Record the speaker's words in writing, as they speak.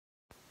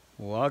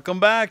Welcome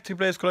back to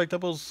Playdays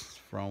Collectibles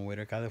from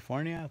Whittier,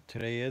 California.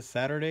 Today is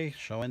Saturday,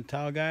 show and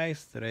tell,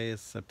 guys. Today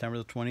is September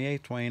the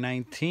 28th,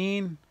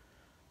 2019.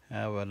 I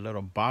have a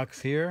little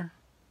box here.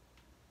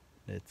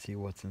 Let's see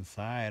what's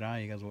inside.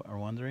 You guys are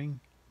wondering?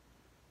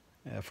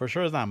 For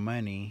sure, it's not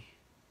money,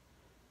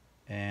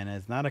 and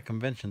it's not a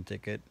convention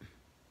ticket.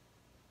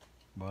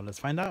 Well, let's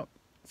find out.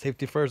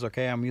 Safety first,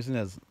 okay? I'm using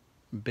this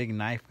big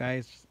knife,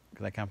 guys,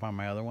 because I can't find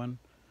my other one.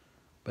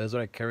 But it's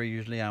what I carry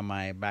usually on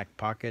my back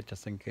pocket,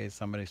 just in case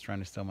somebody's trying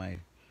to steal my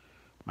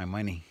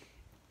money.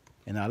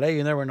 In LA,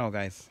 you never know,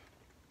 guys.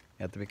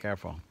 You have to be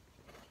careful.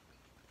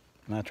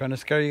 I'm not trying to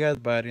scare you guys,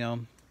 but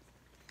you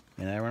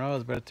never know.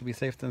 It's better to be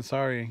safe than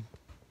sorry.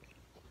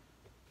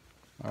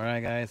 All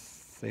right, guys.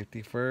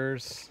 Safety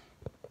first.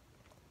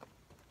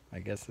 I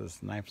guess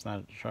this knife's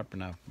not sharp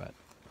enough, but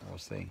we'll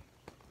see.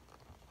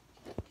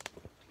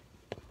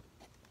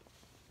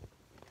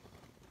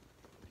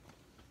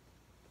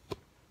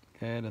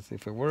 Okay, let's see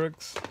if it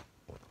works.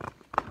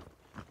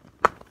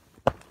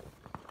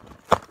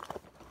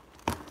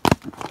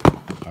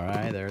 All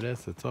right, there it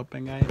is. It's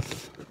open,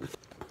 guys.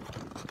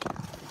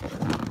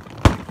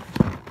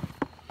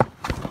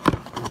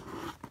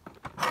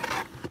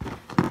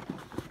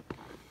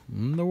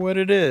 Know what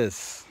it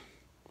is.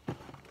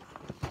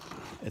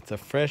 It's a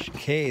fresh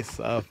case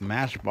of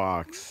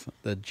Matchbox,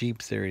 the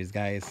Jeep series,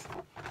 guys.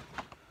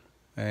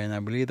 And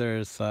I believe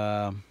there's 6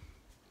 of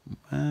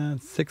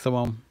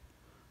them.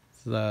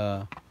 It's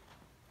the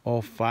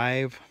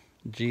 05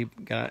 Jeep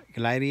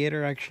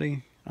Gladiator,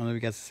 actually. I don't know if you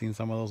guys have seen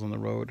some of those on the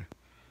road.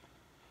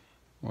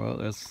 Well,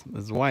 there's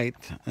white,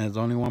 and there's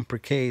only one per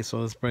case,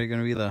 so it's probably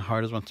going to be the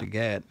hardest one to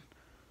get.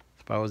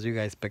 If I was you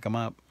guys, pick them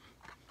up.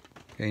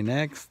 Okay,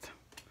 next.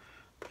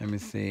 Let me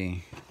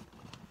see.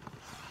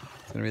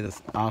 It's going to be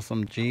this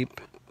awesome Jeep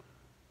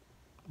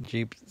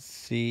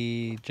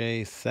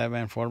CJ7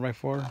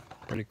 4x4.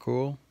 Pretty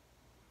cool.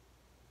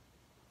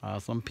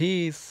 Awesome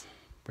piece.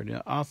 Pretty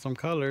awesome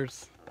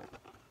colors.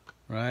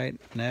 Right,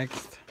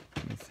 next.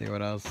 Let's see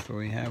what else do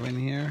we have in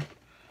here.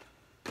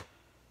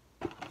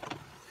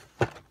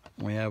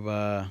 We have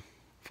a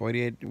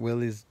 48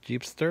 Willys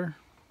Jeepster.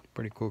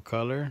 Pretty cool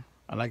color.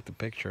 I like the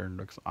picture. It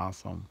looks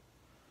awesome.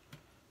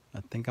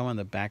 I think I'm on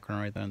the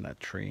background right there in that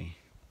tree.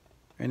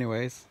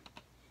 Anyways,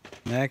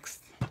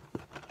 next.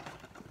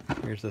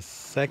 Here's the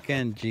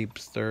second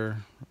Jeepster.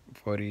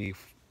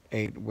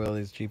 48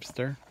 Willys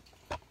Jeepster.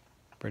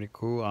 Pretty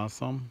cool.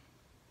 Awesome.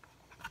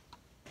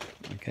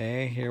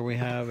 Okay, here we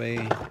have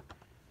a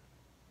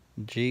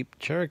Jeep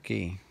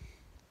Cherokee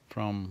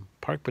from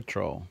Park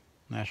Patrol,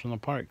 National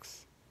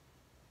Parks.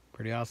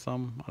 Pretty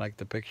awesome. I like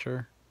the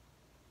picture.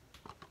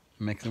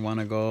 Makes me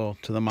want to go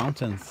to the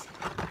mountains.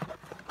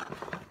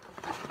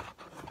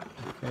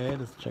 Okay,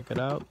 let's check it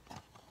out.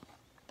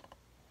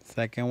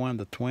 Second one,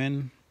 the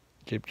twin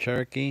Jeep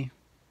Cherokee.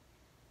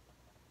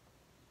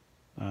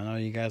 I know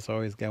you guys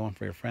always get one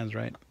for your friends,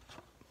 right?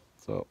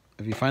 So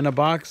if you find a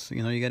box,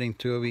 you're getting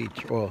 2 of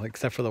each. Well,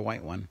 except for the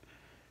white one.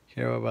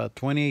 Here we have a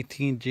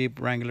 2018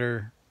 Jeep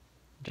Wrangler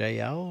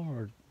JL,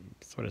 or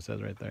that's what it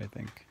says right there, I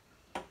think.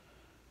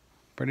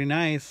 Pretty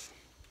nice.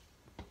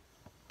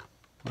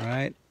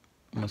 Alright,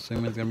 I'm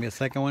assuming there's going to be a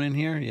second one in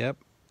here. Yep,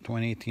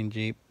 2018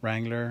 Jeep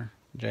Wrangler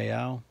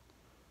JL.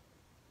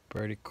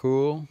 Pretty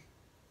cool.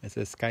 It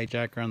says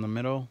Skyjacker on the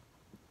middle.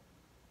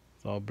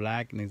 It's all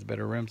black, needs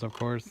better rims, of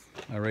course.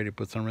 I already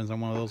put some rims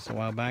on one of those a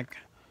while back.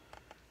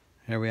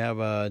 Here we have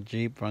a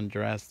Jeep from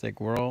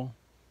Jurassic World.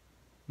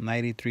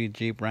 93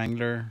 Jeep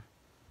Wrangler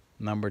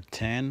number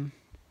 10.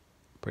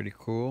 Pretty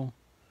cool.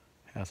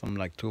 Has some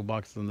like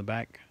toolboxes in the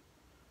back.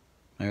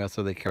 Maybe that's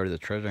so they carry the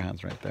treasure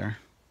hunts right there.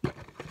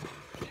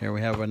 Here we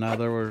have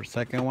another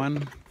second one.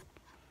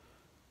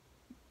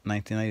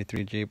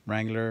 1993 Jeep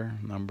Wrangler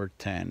number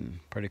 10.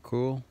 Pretty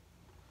cool.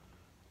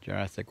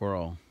 Jurassic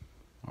World.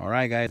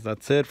 Alright, guys,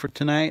 that's it for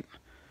tonight.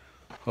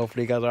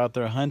 Hopefully you guys are out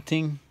there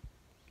hunting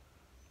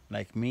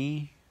like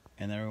me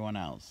and everyone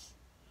else.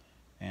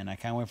 And I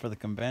can't wait for the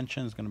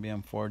convention. It's going to be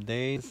in 4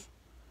 days.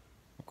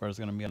 Of course, it's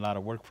going to be a lot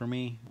of work for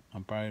me.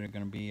 I'm probably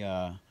going to be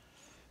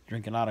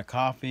drinking a lot of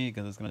coffee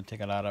because it's going to take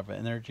a lot of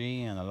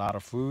energy and a lot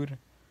of food.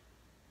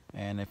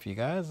 And if you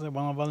guys want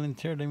to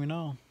volunteer, let me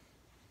know.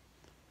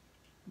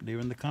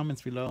 Leave in the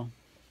comments below.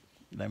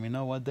 Let me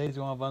know what days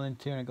you want to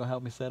volunteer and go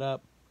help me set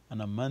up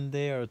on a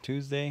Monday or a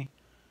Tuesday.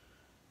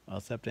 I'll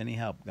accept any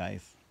help,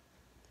 guys.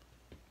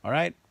 All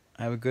right.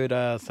 Have a good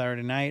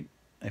Saturday night.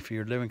 If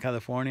you live in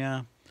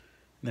California,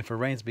 and if it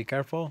rains, be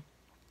careful.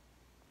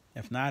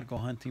 If not, go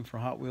hunting for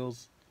Hot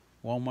Wheels,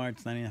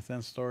 Walmart's,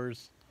 99-cent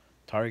stores,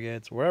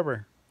 Targets,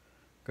 wherever.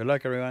 Good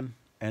luck, everyone.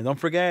 And don't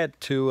forget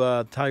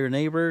to tell your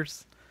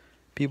neighbors,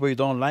 people you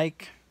don't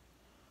like,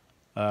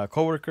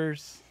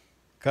 coworkers,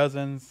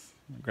 cousins,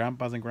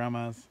 grandpas and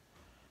grandmas,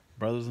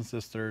 brothers and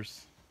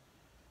sisters,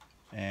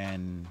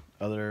 and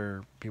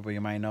other people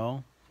you might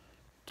know,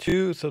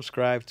 to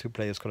subscribe to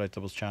Playdays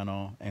Collectibles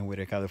channel in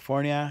Whittier,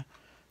 California.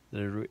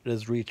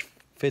 Let's reach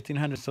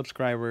 1,500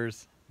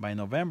 subscribers by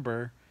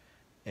November,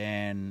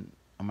 and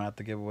I'm gonna have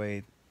to give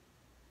away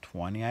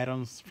 20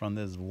 items from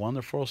this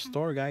wonderful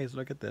store, guys.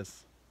 Look at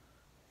this.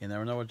 You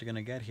never know what you're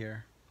gonna get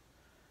here.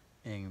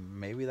 And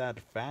maybe that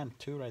fan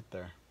too right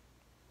there.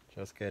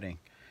 Just kidding.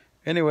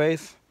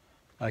 Anyways,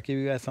 I'll give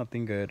you guys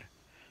something good.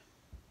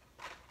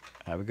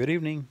 Have a good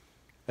evening.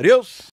 Adios.